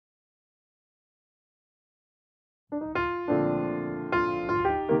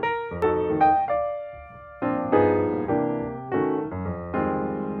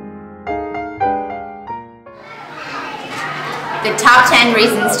The top 10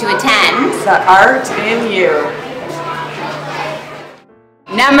 reasons to attend The Art in You.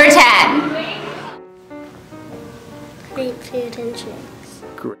 Number 10. Great food and drinks.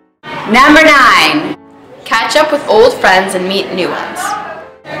 Number 9. Catch up with old friends and meet new ones.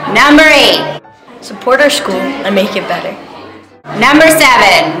 Number 8. Support our school and make it better. Number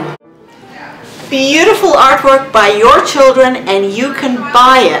 7. Beautiful artwork by your children and you can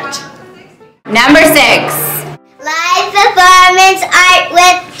buy it. Number 6. Live performance art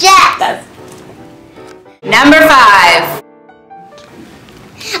with Jess. Number 5.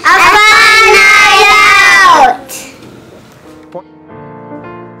 A fun night out.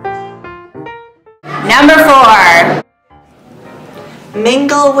 Number 4.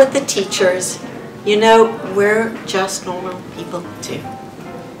 Mingle with the teachers. You know, we're just normal people too.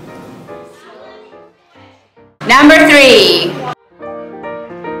 Number 3.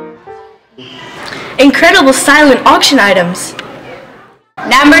 Incredible silent auction items.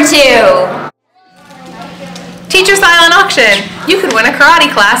 Number 2. Teacher silent auction. You could win a karate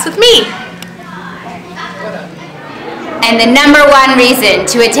class with me. And the number 1 reason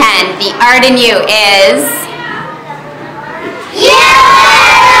to attend The Art in You is...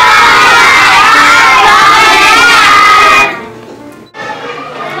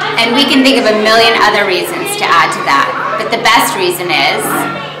 And we can think of a million other reasons to add to that. But the best reason is...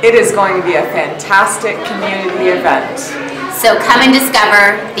 It is going to be a fantastic community event. So come and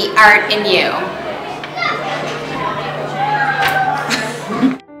discover The Art in You.